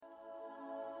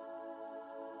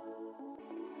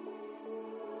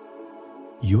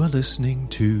You are listening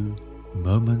to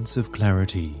Moments of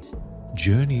Clarity,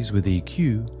 Journeys with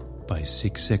EQ by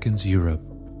 6 Seconds Europe.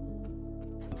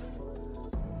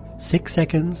 6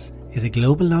 Seconds is a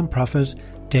global non-profit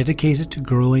dedicated to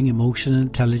growing emotional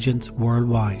intelligence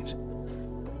worldwide.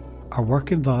 Our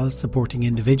work involves supporting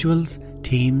individuals,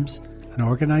 teams and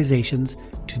organisations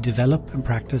to develop and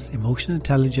practice emotional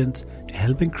intelligence to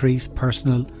help increase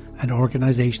personal and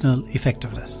organisational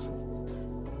effectiveness.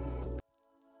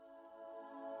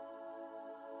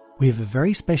 We have a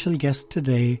very special guest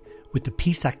today with the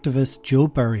peace activist Joe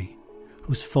Burry,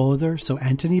 whose father, Sir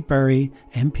Anthony Burry,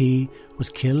 MP,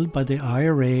 was killed by the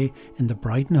IRA in the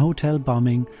Brighton Hotel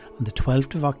bombing on the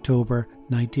 12th of October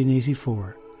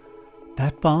 1984.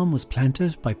 That bomb was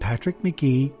planted by Patrick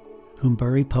Magee, whom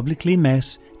Burry publicly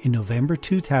met in November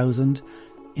 2000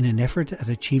 in an effort at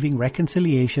achieving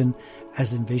reconciliation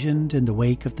as envisioned in the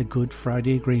wake of the Good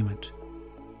Friday Agreement.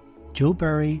 Joe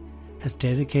Burry has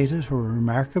dedicated her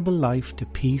remarkable life to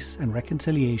peace and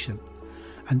reconciliation,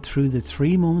 and through the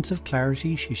 3 moments of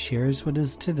clarity she shares with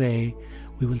us today,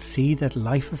 we will see that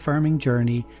life-affirming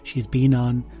journey she's been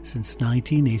on since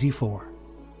 1984.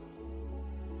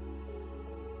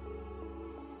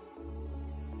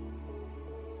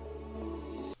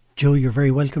 Joe, you're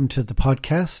very welcome to the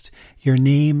podcast. Your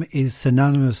name is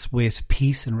synonymous with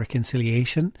peace and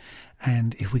reconciliation,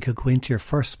 and if we could go into your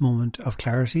first moment of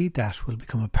clarity, that will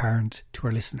become apparent to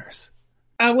our listeners.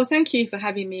 Well, thank you for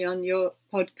having me on your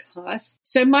podcast.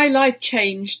 So my life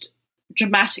changed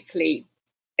dramatically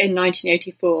in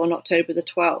 1984 on October the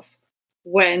 12th,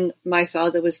 when my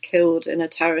father was killed in a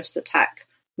terrorist attack.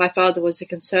 My father was a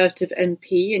Conservative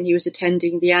MP and he was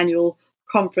attending the annual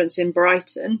conference in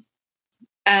Brighton,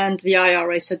 and the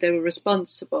IRA said they were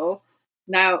responsible.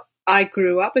 Now, I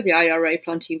grew up with the IRA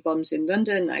planting bombs in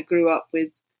London. I grew up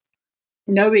with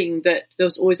knowing that there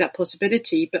was always that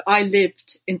possibility, but I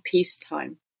lived in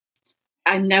peacetime.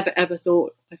 I never ever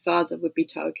thought my father would be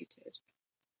targeted.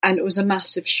 And it was a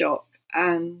massive shock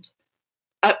and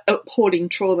appalling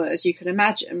trauma, as you can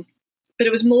imagine. But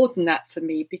it was more than that for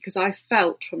me, because I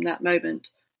felt from that moment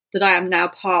that I am now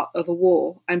part of a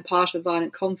war. I'm part of a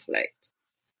violent conflict.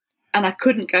 And I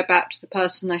couldn't go back to the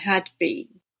person I had been.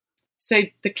 So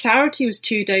the clarity was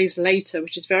 2 days later,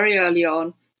 which is very early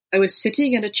on. I was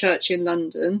sitting in a church in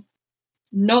London,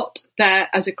 not there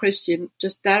as a Christian,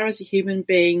 just there as a human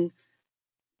being,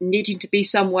 needing to be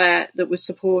somewhere that was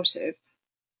supportive.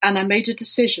 And I made a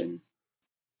decision.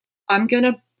 I'm going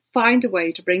to find a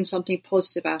way to bring something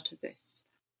positive out of this.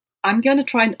 I'm going to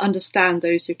try and understand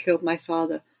those who killed my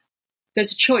father.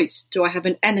 There's a choice. Do I have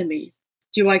an enemy?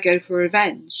 Do I go for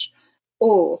revenge?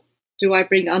 Or do I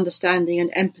bring understanding and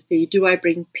empathy? Do I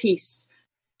bring peace?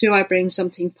 Do I bring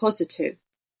something positive?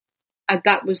 And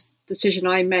that was the decision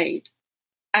I made.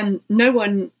 And no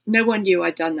one knew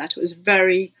I'd done that. It was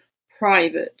very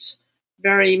private,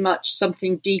 very much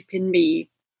something deep in me,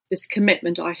 this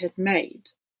commitment I had made.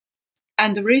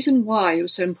 And the reason why it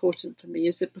was so important for me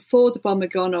is that before the bomb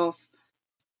had gone off,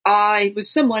 I was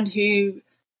someone who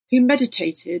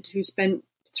meditated, who spent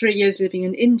 3 years living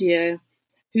in India,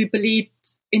 who believed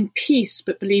in peace,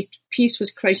 but believed peace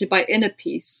was created by inner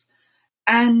peace.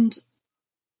 And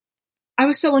I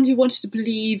was someone who wanted to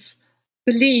believe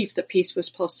that peace was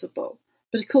possible.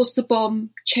 But of course, the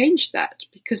bomb changed that,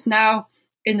 because now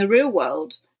in the real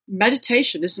world,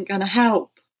 meditation isn't going to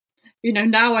help. You know,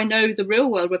 now I know the real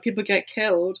world where people get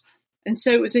killed. And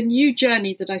so it was a new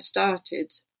journey that I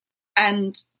started.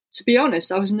 And to be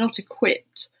honest, I was not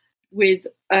equipped with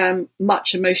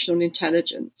much emotional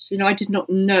intelligence. You know, I did not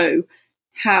know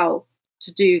how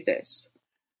to do this,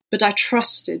 but I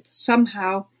trusted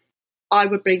somehow I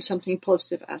would bring something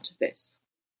positive out of this.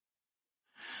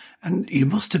 And you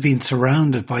must have been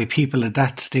surrounded by people at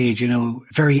that stage, you know,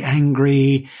 very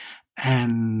angry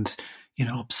and, you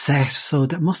know, upset. So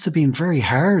that must have been very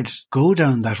hard to go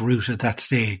down that route at that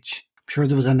stage. I'm sure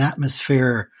there was an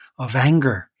atmosphere of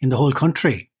anger in the whole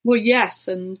country. Well, yes,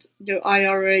 and you know,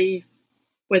 IRA,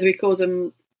 whether we call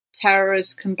them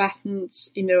terrorist combatants,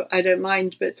 you know, I don't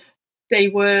mind, but they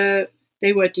were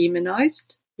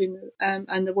demonized, you know,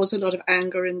 and there was a lot of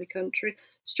anger in the country.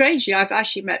 Strangely, I've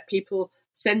actually met people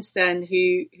since then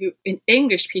who in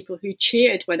English people who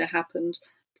cheered when it happened,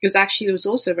 because actually there was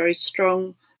also a very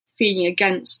strong feeling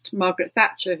against Margaret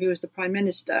Thatcher, who was the Prime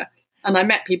Minister. And I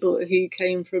met people who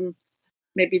came from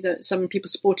maybe some people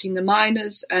supporting the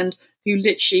miners and who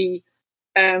literally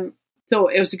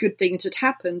thought it was a good thing that had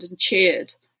happened and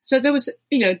cheered. So there was,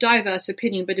 you know, diverse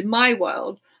opinion. But in my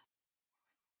world,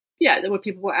 yeah, there were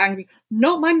people who were angry.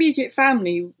 Not my immediate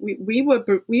family. We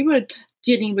were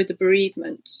dealing with the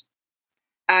bereavement,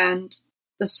 and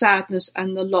the sadness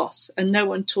and the loss, and no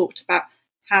one talked about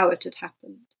how it had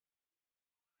happened.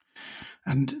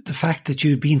 And the fact that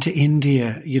you'd been to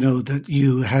India, that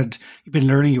you've been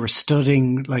learning, you were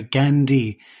studying like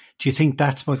Gandhi, do you think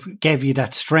that's what gave you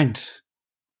that strength?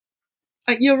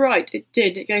 You're right, it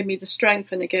did. It gave me the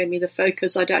strength and it gave me the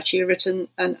focus. I'd actually written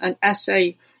an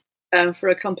essay for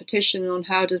a competition on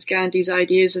how does Gandhi's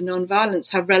ideas of non-violence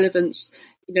have relevance,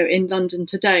 in London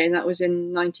today, and that was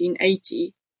in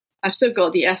 1980. I've still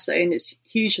got the essay, and it's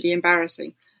hugely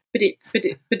embarrassing, but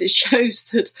it shows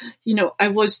that I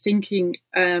was thinking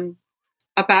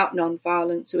about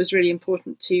non-violence. It was really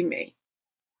important to me.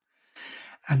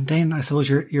 And then I suppose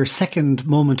your second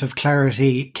moment of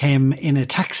clarity came in a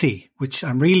taxi, which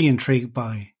I'm really intrigued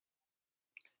by.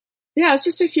 Yeah, it was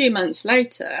just a few months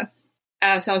later.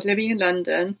 So I was living in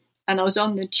London, and I was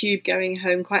on the tube going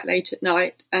home quite late at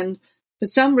night. And for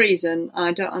some reason,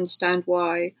 I don't understand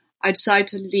why, I decided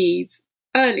to leave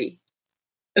early.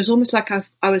 It was almost like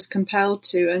I was compelled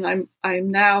to. And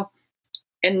I'm now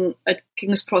at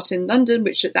King's Cross in London,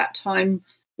 which at that time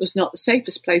was not the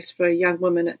safest place for a young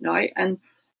woman at night. And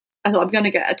I thought, I'm going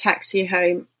to get a taxi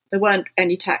home. There weren't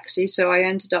any taxis, so I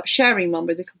ended up sharing one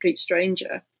with a complete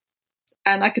stranger.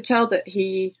 And I could tell that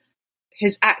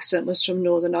his accent was from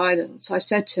Northern Ireland. So I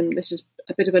said to him, this is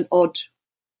a bit of an odd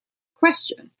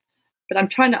question, but I'm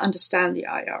trying to understand the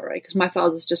IRA because my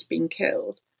father's just been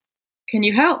killed. Can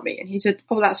you help me? And he said,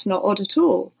 oh, that's not odd at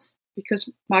all, because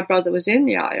my brother was in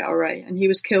the IRA and he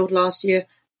was killed last year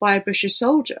by a British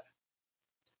soldier.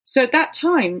 So at that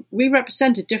time, we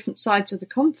represented different sides of the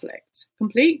conflict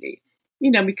completely.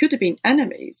 We could have been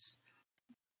enemies,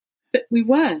 but we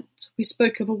weren't. We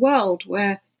spoke of a world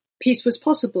where peace was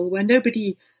possible, where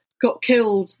nobody got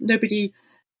killed, nobody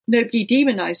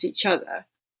demonized each other.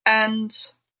 And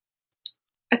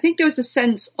I think there was a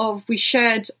sense of we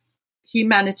shared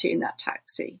humanity in that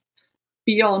taxi,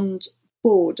 beyond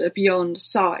border, beyond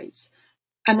size.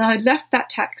 And I left that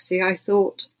taxi, I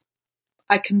thought,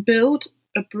 I can build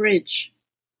a bridge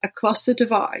across the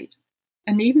divide.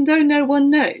 And even though no one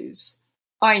knows,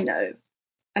 I know.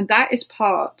 And that is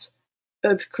part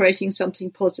of creating something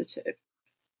positive.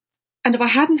 And if I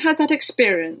hadn't had that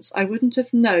experience, I wouldn't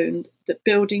have known that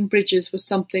building bridges was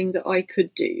something that I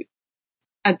could do.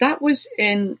 And that was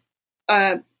in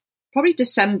probably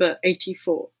December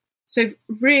 84. So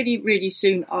really, really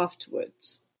soon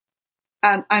afterwards.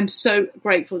 And I'm so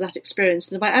grateful for that experience.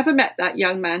 And if I ever met that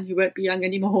young man, who won't be young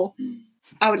anymore,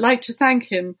 I would like to thank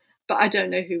him, but I don't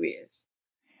know who he is.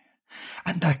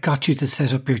 And that got you to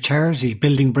set up your charity,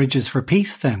 Building Bridges for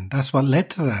Peace then? That's what led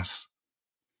to that?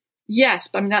 Yes,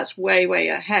 but that's way, way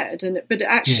ahead. But it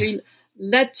actually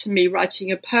led to me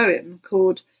writing a poem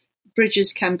called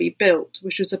Bridges Can Be Built,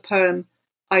 which was a poem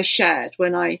I shared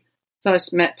when I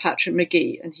first met Patrick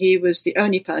Magee, and he was the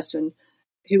only person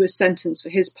who was sentenced for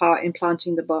his part in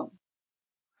planting the bomb.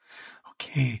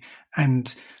 Okay.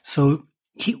 And so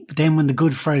then when the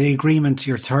Good Friday Agreement,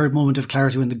 your third moment of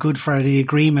clarity, when the Good Friday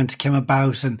Agreement came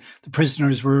about and the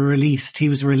prisoners were released, he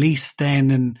was released then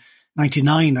in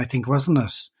 99, I think, wasn't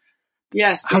it?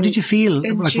 Yes. How did you feel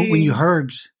when you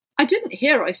heard? I didn't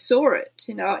hear, I saw it.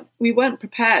 We weren't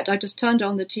prepared. I just turned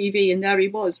on the TV and there he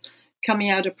was coming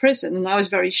out of prison, and I was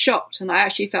very shocked and I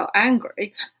actually felt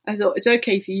angry. I thought, it's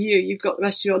okay for you. You've got the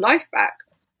rest of your life back.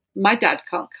 My dad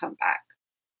can't come back.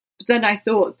 But then I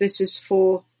thought, this is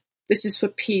for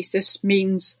peace. This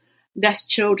means less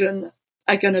children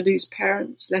are going to lose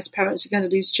parents. Less parents are going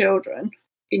to lose children.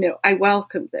 I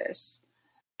welcome this.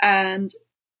 And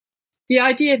the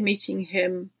idea of meeting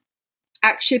him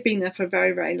actually had been there for a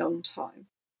very, very long time.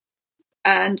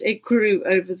 And it grew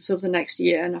over sort of the next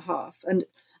year and a half. And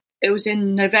it was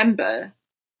in November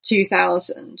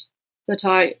 2000 that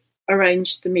I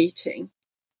arranged the meeting.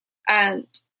 And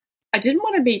I didn't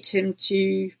want to meet him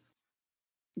to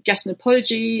get an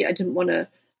apology. I didn't want to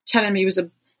tell him he was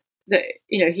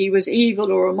he was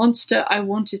evil or a monster. I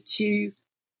wanted to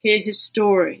hear his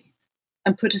story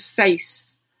and put a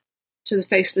face to the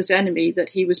faceless enemy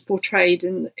that he was portrayed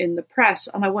in the press.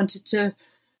 And I wanted to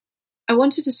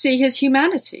see his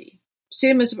humanity, see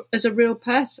him as a real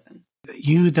person.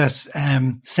 You that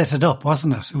set it up,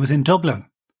 wasn't it? It was in Dublin.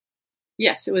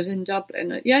 Yes, it was in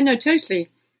Dublin. Yeah, no, totally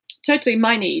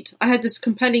my need. I had this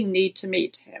compelling need to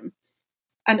meet him.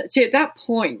 And see, at that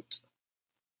point,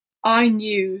 I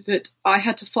knew that I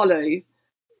had to follow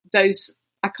those,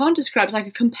 I can't describe it, like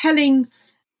a compelling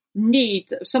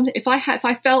need of something. If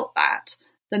I felt that,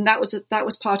 then that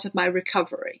was part of my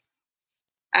recovery.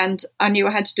 And I knew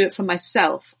I had to do it for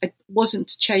myself. It wasn't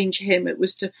to change him. It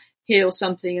was to heal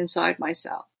something inside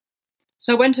myself.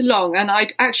 So I went along, and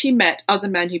I'd actually met other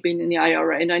men who'd been in the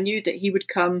IRA, and I knew that he would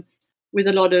come with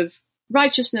a lot of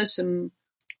righteousness and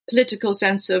political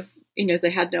sense of,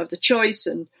 they had no other choice,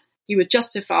 and he would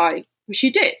justify, which he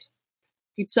did.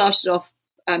 He'd started off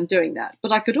doing that.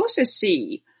 But I could also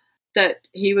see that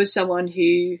he was someone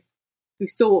who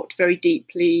thought very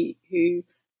deeply, who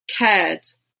cared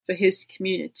for his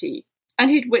community, and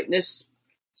who'd witnessed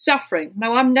suffering.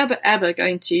 Now, I'm never, ever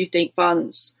going to think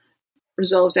violence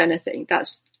resolves anything.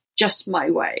 That's just my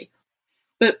way.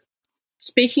 But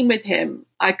speaking with him,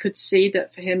 I could see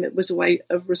that for him it was a way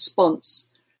of response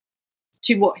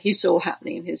to what he saw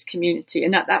happening in his community.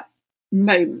 And at that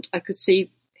moment, I could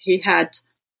see he had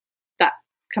that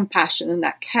compassion and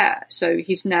that care. So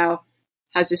he's now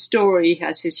has his story, he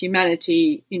has his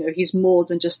humanity. He's more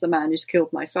than just the man who's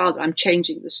killed my father. I'm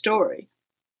changing the story.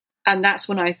 And that's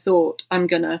when I thought, I'm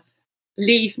going to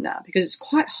leave now, because it's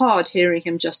quite hard hearing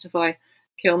him justify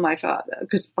kill my father,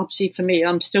 because obviously for me,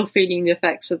 I'm still feeling the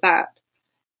effects of that.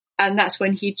 And that's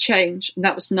when he changed. And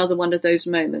that was another one of those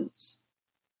moments.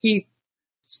 He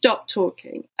stopped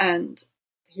talking and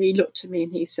he looked at me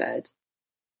and he said,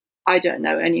 I don't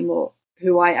know anymore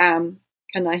who I am.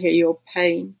 Can I hear your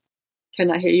pain?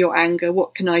 Can I hear your anger?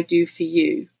 What can I do for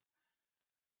you?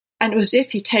 And it was as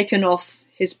if he'd taken off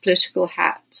his political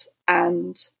hat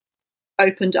and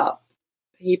opened up.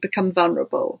 He'd become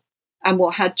vulnerable. And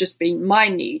what had just been my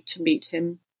need to meet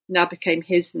him now became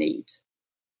his need.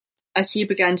 As he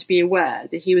began to be aware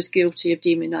that he was guilty of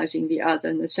demonizing the other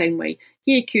in the same way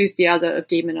he accused the other of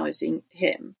demonizing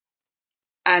him.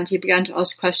 And he began to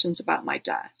ask questions about my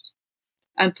dad.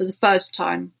 And for the first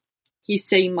time, he's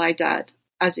seeing my dad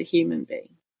as a human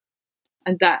being.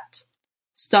 And that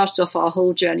started off our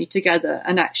whole journey together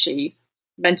and actually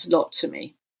meant a lot to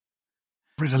me.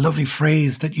 There's a lovely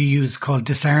phrase that you use called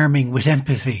disarming with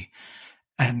empathy,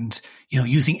 and,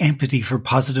 using empathy for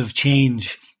positive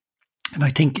change. And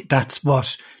I think that's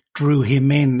what drew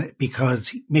him in,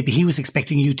 because maybe he was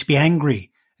expecting you to be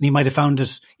angry, and he might have found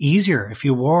it easier if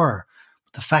you were.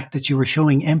 But the fact that you were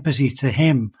showing empathy to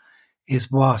him is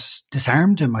what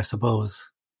disarmed him, I suppose.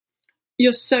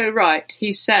 You're so right.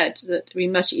 He said that it would be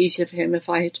much easier for him if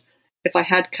I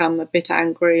had come a bit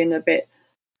angry and a bit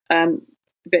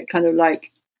kind of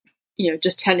like,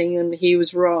 just telling him he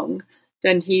was wrong,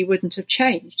 then he wouldn't have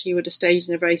changed. He would have stayed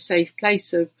in a very safe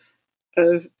place of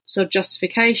sort of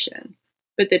justification.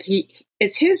 But that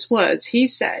it's his words. He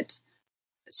said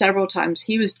several times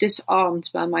he was disarmed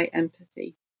by my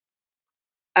empathy.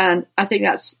 And I think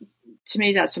to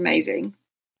me, that's amazing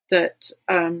that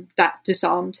that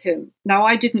disarmed him. Now,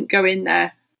 I didn't go in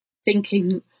there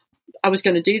thinking I was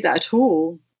going to do that at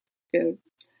all.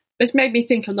 It's made me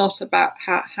think a lot about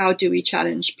how do we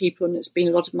challenge people, and it's been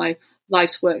a lot of my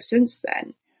life's work since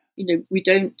then. We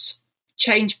don't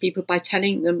change people by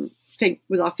telling them, think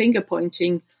with our finger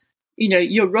pointing,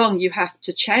 you're wrong, you have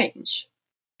to change.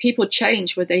 People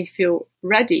change when they feel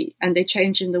ready, and they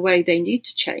change in the way they need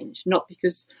to change, not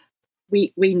because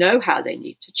we know how they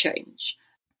need to change.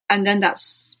 And then that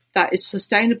is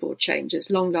sustainable change. It's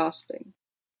long lasting.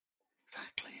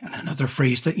 Exactly. And another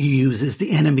phrase that you use is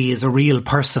the enemy is a real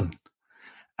person.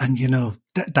 And,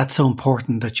 that's so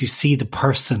important, that you see the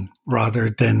person rather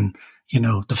than,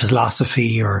 the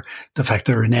philosophy or the fact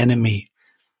they're an enemy.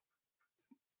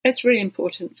 It's really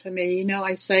important for me.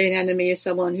 I say an enemy is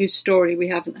someone whose story we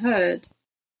haven't heard,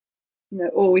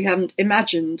 or we haven't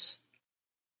imagined.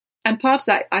 And part of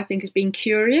that, I think, is being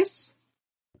curious,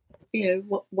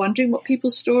 wondering what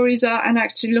people's stories are. And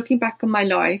actually looking back on my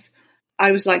life,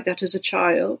 I was like that as a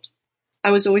child.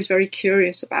 I was always very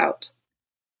curious about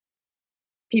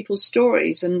people's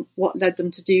stories and what led them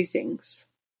to do things.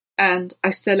 And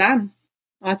I still am.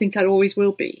 I think I always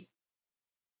will be.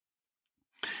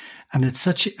 And it's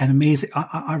such an amazing...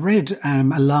 I read a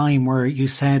line where you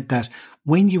said that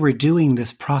when you were doing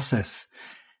this process,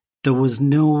 there was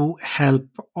no help,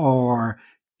 or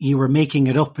you were making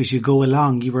it up as you go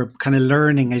along. You were kind of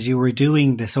learning as you were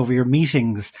doing this over your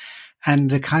meetings.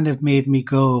 And it kind of made me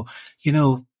go,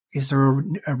 is there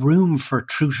a room for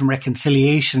Truth and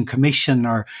Reconciliation Commission?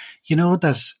 Or,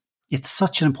 that it's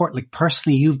such an important,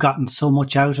 personally, you've gotten so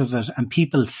much out of it, and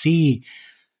people see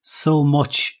so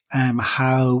much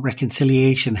how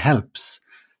reconciliation helps,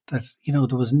 that,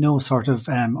 there was no sort of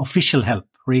official help,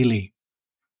 really.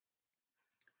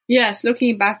 Yes,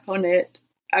 looking back on it,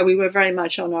 we were very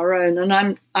much on our own.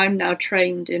 And I'm now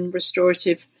trained in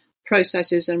restorative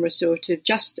processes and restorative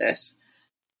justice.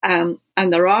 And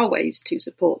there are ways to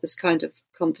support this kind of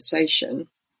conversation.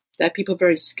 There are people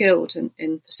very skilled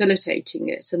in facilitating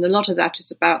it. And a lot of that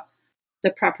is about the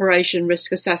preparation,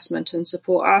 risk assessment and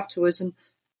support afterwards. And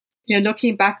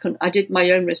looking back on, I did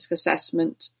my own risk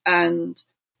assessment, and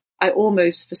I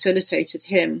almost facilitated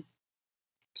him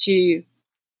to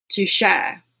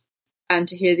share and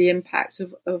to hear the impact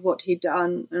of what he'd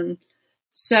done. And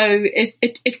so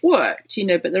it worked,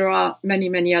 but there are many,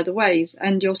 many other ways.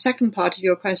 And your second part of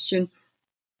your question,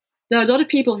 there are a lot of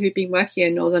people who've been working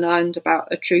in Northern Ireland about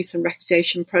a truth and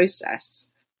reconciliation process.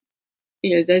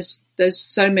 There's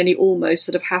so many almost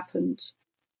that have happened.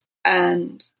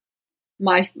 And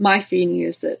my feeling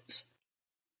is that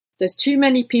there's too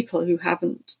many people who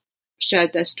haven't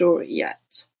shared their story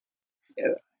yet.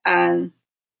 And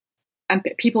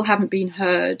people haven't been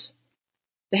heard.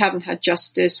 They haven't had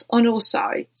justice on all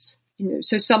sides.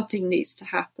 So something needs to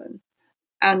happen.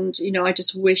 And, I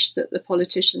just wish that the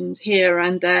politicians here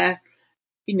and there,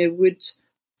 would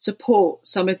support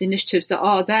some of the initiatives that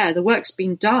are there. The work's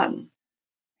been done,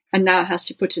 and now it has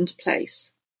to be put into place.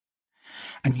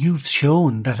 And you've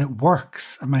shown that it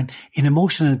works. I mean, in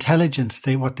emotional intelligence,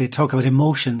 what they talk about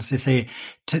emotions, they say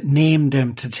to name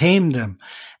them, to tame them.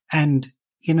 And,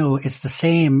 it's the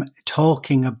same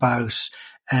talking about,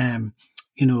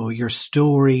 your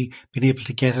story, being able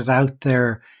to get it out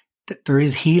there. There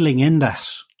is healing in that.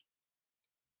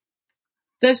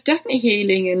 There's definitely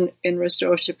healing in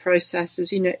restorative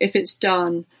processes, if it's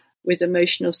done with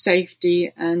emotional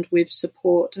safety and with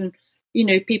support. And,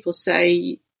 people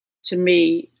say to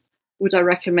me, would I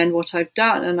recommend what I've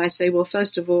done? And I say, well,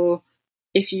 first of all,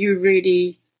 if you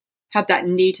really have that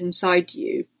need inside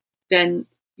you, then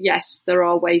yes, there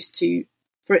are ways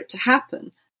for it to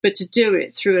happen, but to do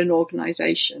it through an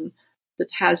organisation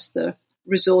that has the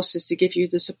resources to give you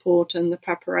the support and the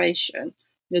preparation,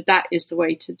 that is the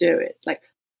way to do it. Like,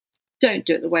 don't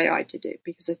do it the way I did it,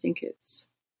 because I think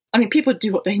people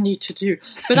do what they need to do,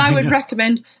 but I would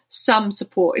recommend some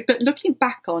support. But looking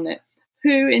back on it,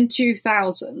 who in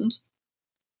 2000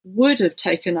 would have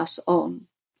taken us on?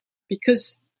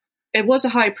 Because it was a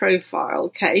high-profile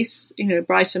case.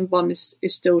 Brighton bomb is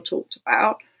still talked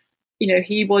about.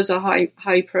 He was a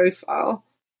high-profile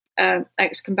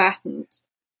ex-combatant,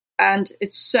 and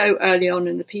it's so early on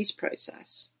in the peace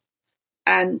process.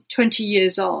 And 20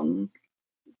 years on,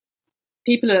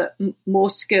 people are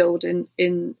more skilled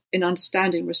in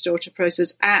understanding restorative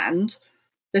process, and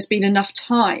there's been enough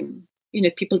time.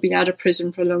 People have been out of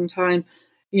prison for a long time.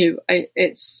 I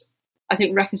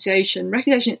think reconciliation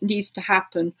needs to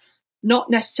happen, not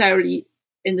necessarily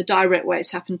in the direct way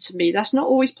it's happened to me. That's not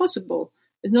always possible.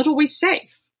 It's not always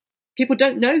safe. People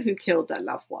don't know who killed their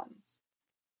loved ones.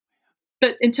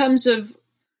 But in terms of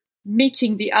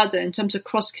meeting the other, in terms of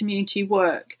cross-community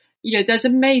work, there's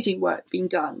amazing work being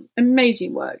done,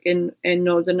 amazing work in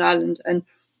Northern Ireland. And,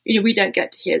 we don't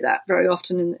get to hear that very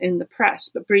often in the press,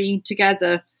 but bringing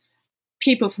together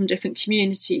people from different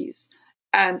communities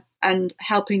and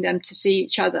helping them to see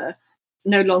each other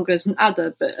no longer as an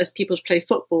other, but as people to play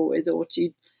football with, or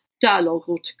to dialogue,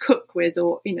 or to cook with,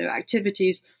 or,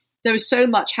 activities. There is so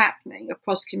much happening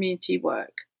across community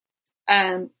work.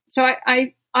 So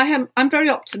I'm very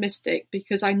optimistic,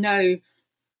 because I know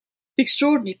the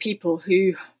extraordinary people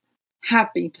who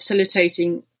have been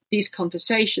facilitating these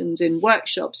conversations in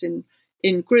workshops,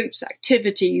 in groups,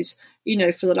 activities,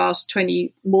 for the last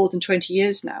more than 20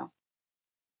 years now.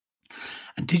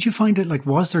 And did you find it,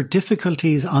 was there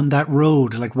difficulties on that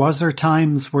road? Was there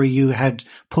times where you had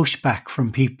pushback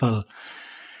from people,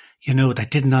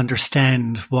 that didn't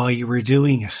understand why you were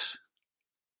doing it?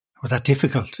 Was that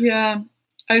difficult? Yeah.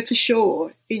 Oh, for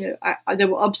sure. There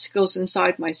were obstacles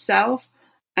inside myself,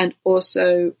 and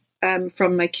also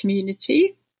from my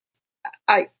community.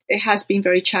 It has been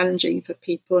very challenging for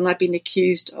people, and I've been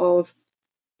accused of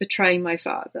betraying my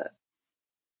father.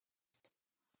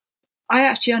 I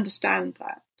actually understand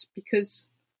that, because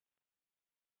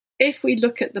if we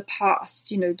look at the past,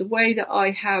 the way that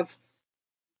I have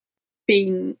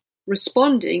been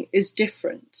responding is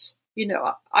different.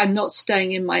 I'm not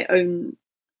staying in my own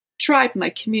tribe, my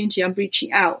community. I'm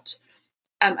reaching out.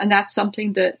 And that's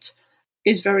something that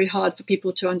is very hard for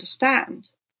people to understand.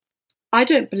 I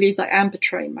don't believe that I am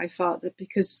betraying my father,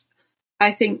 because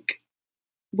I think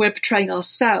we're betraying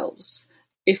ourselves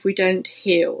if we don't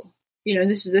heal.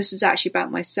 This is actually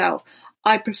about myself.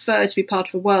 I prefer to be part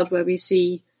of a world where we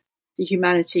see the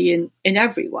humanity in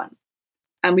everyone,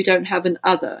 and we don't have an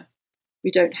other.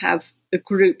 We don't have a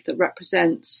group that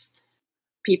represents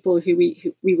people who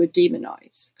we would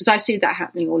demonize, because I see that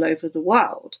happening all over the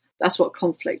world. That's what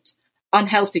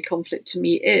unhealthy conflict to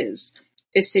me is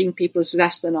seeing people as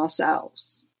less than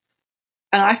ourselves.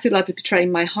 And I feel I'd be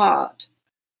betraying my heart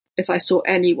if I saw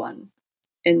anyone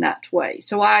in that way.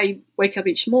 So I wake up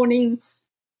each morning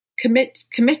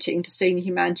committing to seeing the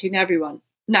humanity in everyone.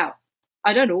 Now,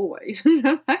 I don't always.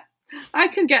 I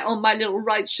can get on my little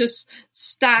righteous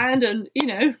stand and,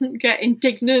 get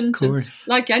indignant and,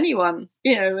 like anyone,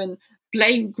 and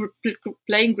blame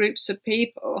groups of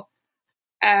people.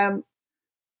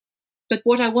 But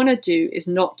what I want to do is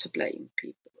not to blame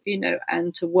people,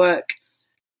 and to work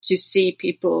to see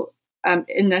people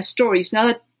in their stories. Now,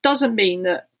 that doesn't mean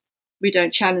that we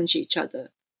don't challenge each other,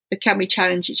 but can we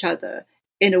challenge each other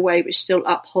in a way which still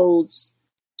upholds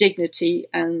dignity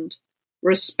and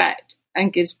respect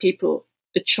and gives people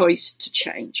the choice to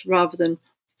change rather than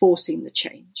forcing the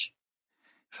change?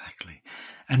 Exactly.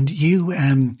 And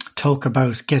you talk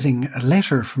about getting a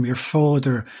letter from your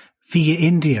father via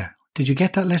India. Did you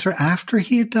get that letter after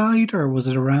he had died, or was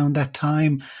it around that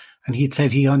time? And he'd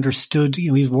said he understood,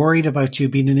 he was worried about you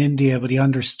being in India, but he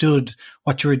understood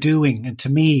what you were doing. And to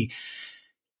me,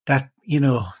 that,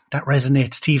 that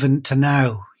resonates even to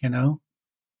now,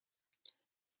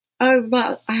 Oh,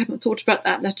 well, I haven't thought about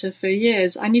that letter for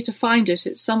years. I need to find it.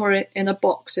 It's somewhere in a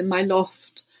box in my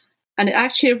loft. And it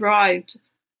actually arrived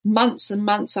months and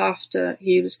months after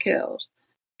he was killed,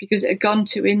 because it had gone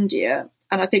to India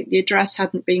and I think the address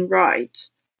hadn't been right.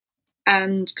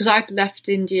 And because I'd left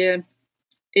India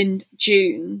in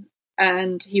June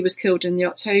and he was killed in the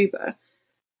October.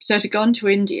 So it had gone to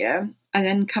India and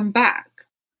then come back.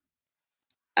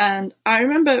 And I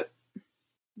remember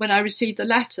when I received the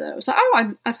letter, I was like,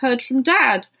 oh, I've heard from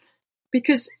Dad,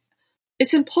 because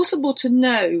it's impossible to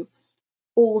know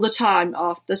all the time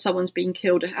after someone's been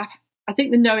killed. I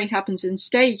think the knowing happens in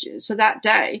stages. So that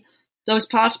day, there was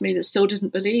part of me that still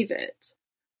didn't believe it.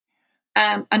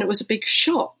 And it was a big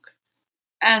shock.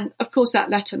 And of course, that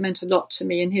letter meant a lot to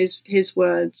me, and his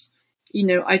words,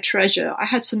 I treasure. I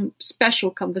had some special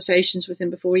conversations with him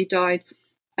before he died.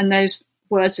 And those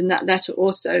words in that letter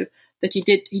also, that he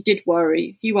did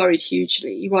worry. He worried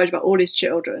hugely. He worried about all his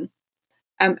children.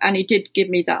 And he did give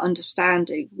me that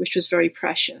understanding, which was very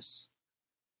precious.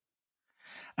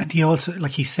 And he also,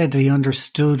 like he said, that he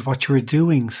understood what you were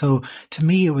doing. So to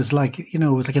me, it was like, it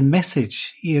was like a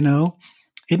message,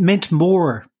 It meant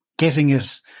more getting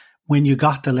it when you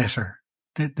got the letter,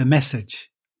 the message.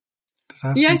 Does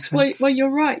that make sense? Well, you're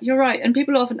right. And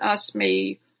people often ask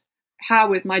me, how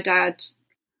would my dad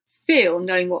feel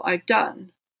knowing what I've done?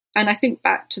 And I think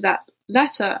back to that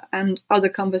letter and other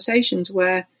conversations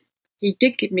where he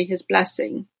did give me his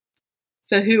blessing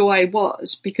for who I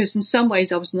was, because in some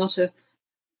ways I was not a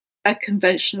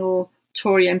conventional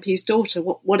Tory MP's daughter,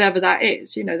 whatever that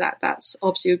is. That's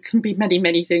obviously can be many,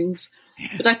 many things.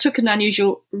 Yeah. But I took an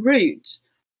unusual route,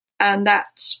 and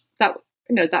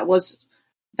that was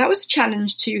a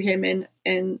challenge to him in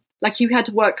like he had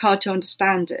to work hard to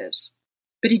understand it,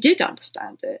 but he did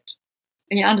understand it.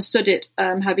 And he understood it,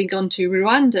 having gone to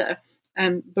Rwanda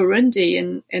and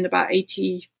Burundi in about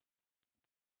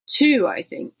 82, I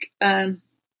think.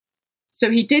 So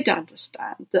he did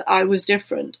understand that I was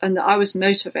different and that I was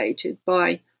motivated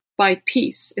by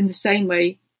peace in the same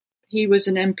way he was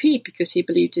an MP, because he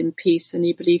believed in peace and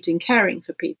he believed in caring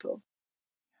for people.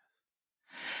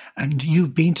 And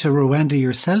you've been to Rwanda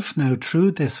yourself now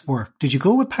through this work. Did you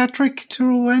go with Patrick to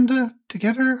Rwanda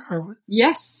together? Or?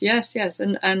 Yes.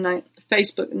 And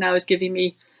Facebook now is giving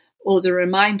me all the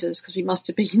reminders, because we must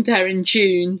have been there in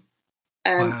June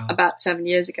about 7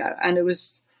 years ago. And it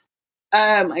was,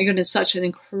 oh my goodness, such an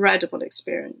incredible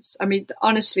experience. I mean,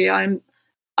 honestly, I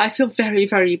feel very,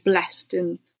 very blessed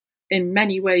in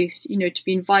many ways, to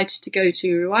be invited to go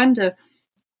to Rwanda,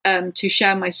 to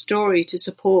share my story, to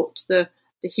support the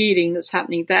healing that's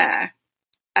happening there,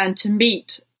 and to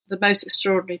meet the most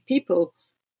extraordinary people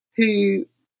who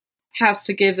have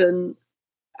forgiven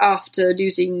after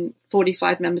losing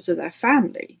 45 members of their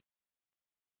family.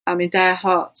 I mean, their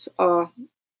hearts are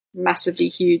massively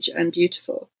huge and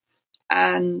beautiful.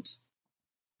 And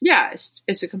yeah,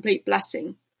 it's a complete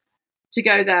blessing to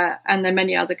go there. And there are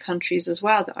many other countries as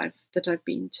well that I've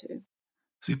been to.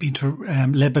 So you've been to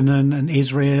Lebanon and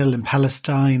Israel and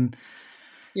Palestine.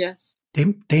 Yes.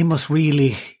 They must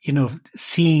really,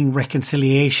 seeing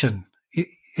reconciliation,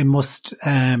 it must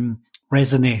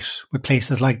resonate with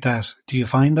places like that. Do you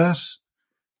find that?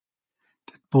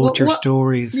 Both your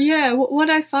stories. Yeah, what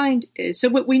I find is, so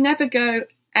we never go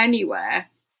anywhere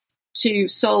to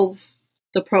solve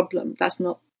the problem. That's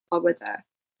not why we're there.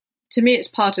 To me, it's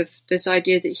part of this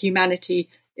idea that humanity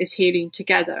is healing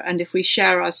together. And if we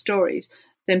share our stories,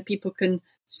 then people can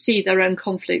see their own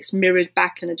conflicts mirrored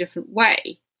back in a different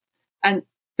way. And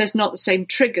there's not the same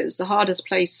triggers. The hardest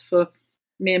place for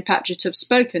me and Patrick to have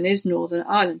spoken is Northern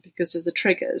Ireland because of the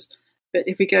triggers. But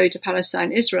if we go to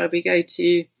Palestine, Israel, we go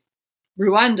to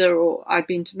Rwanda, or I've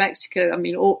been to Mexico, I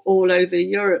mean, all over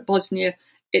Europe, Bosnia,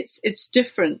 it's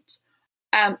different.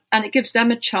 And it gives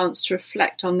them a chance to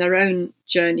reflect on their own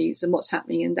journeys and what's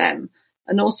happening in them,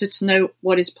 and also to know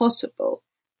what is possible.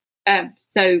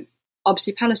 So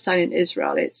obviously Palestine and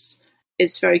Israel,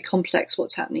 it's very complex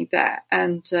what's happening there.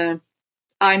 And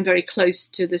I'm very close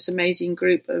to this amazing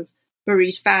group of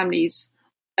bereaved families,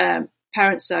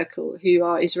 parent circle, who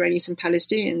are Israelis and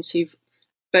Palestinians who've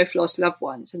both lost loved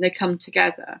ones, and they come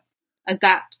together. And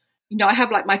that, I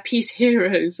have like my peace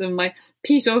heroes and my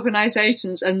peace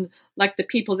organizations, and like the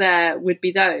people there would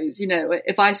be those,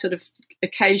 if I sort of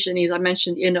occasionally, as I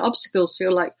mentioned, the inner obstacles,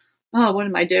 feel like, oh, what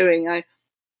am I doing? I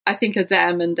think of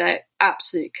them and their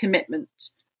absolute commitment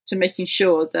to making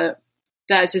sure that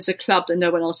theirs is a club that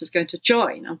no one else is going to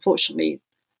join. Unfortunately,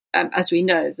 as we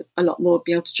know, a lot more have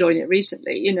been able to join it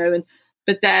recently,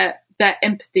 but their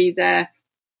empathy, their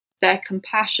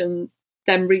compassion,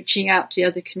 them reaching out to the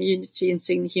other community and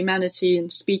seeing the humanity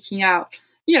and speaking out,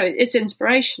 it's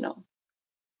inspirational.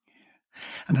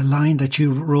 And a line that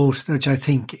you wrote, which I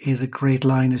think is a great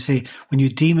line, is say, when you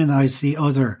demonize the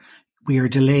other, we are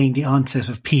delaying the onset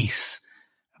of peace.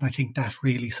 And I think that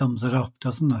really sums it up,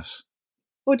 doesn't it?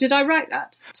 Or did I write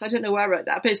that? So I don't know where I wrote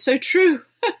that, but it's so true.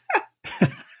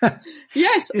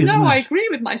 Yes, I agree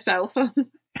with myself.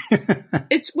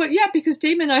 Because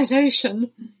demonization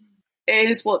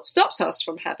is what stops us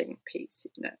from having peace,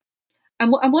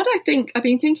 And what I think, I've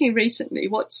been thinking recently,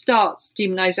 what starts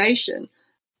demonization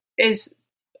is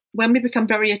when we become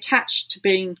very attached to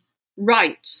being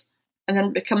right, and then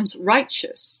it becomes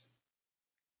righteous.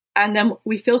 And then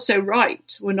we feel so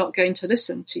right, we're not going to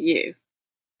listen to you.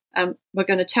 We're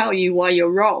going to tell you why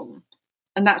you're wrong.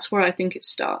 And that's where I think it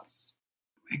starts.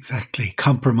 Exactly.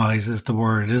 Compromise is the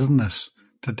word, isn't it?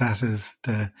 That is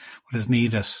what is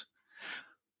needed.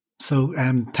 So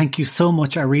thank you so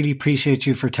much. I really appreciate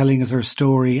you for telling us our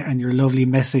story and your lovely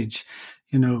message.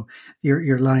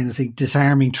 Your line is like,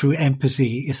 disarming through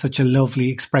empathy is such a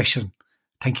lovely expression.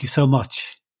 Thank you so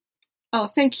much. Oh,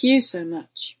 thank you so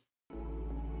much.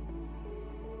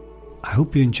 I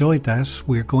hope you enjoyed that.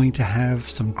 We're going to have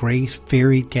some great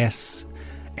varied guests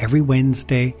every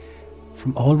Wednesday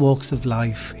from all walks of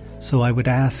life. So I would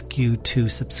ask you to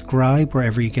subscribe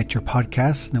wherever you get your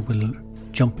podcasts, and it will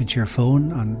jump into your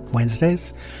phone on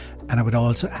Wednesdays. And I would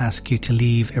also ask you to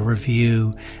leave a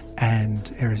review and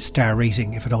a star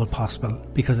rating if at all possible,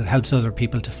 because it helps other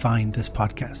people to find this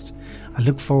podcast. I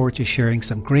look forward to sharing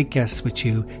some great guests with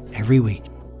you every week.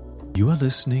 You are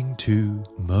listening to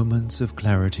Moments of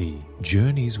Clarity,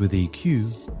 Journeys with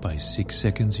EQ by 6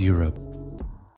 Seconds Europe.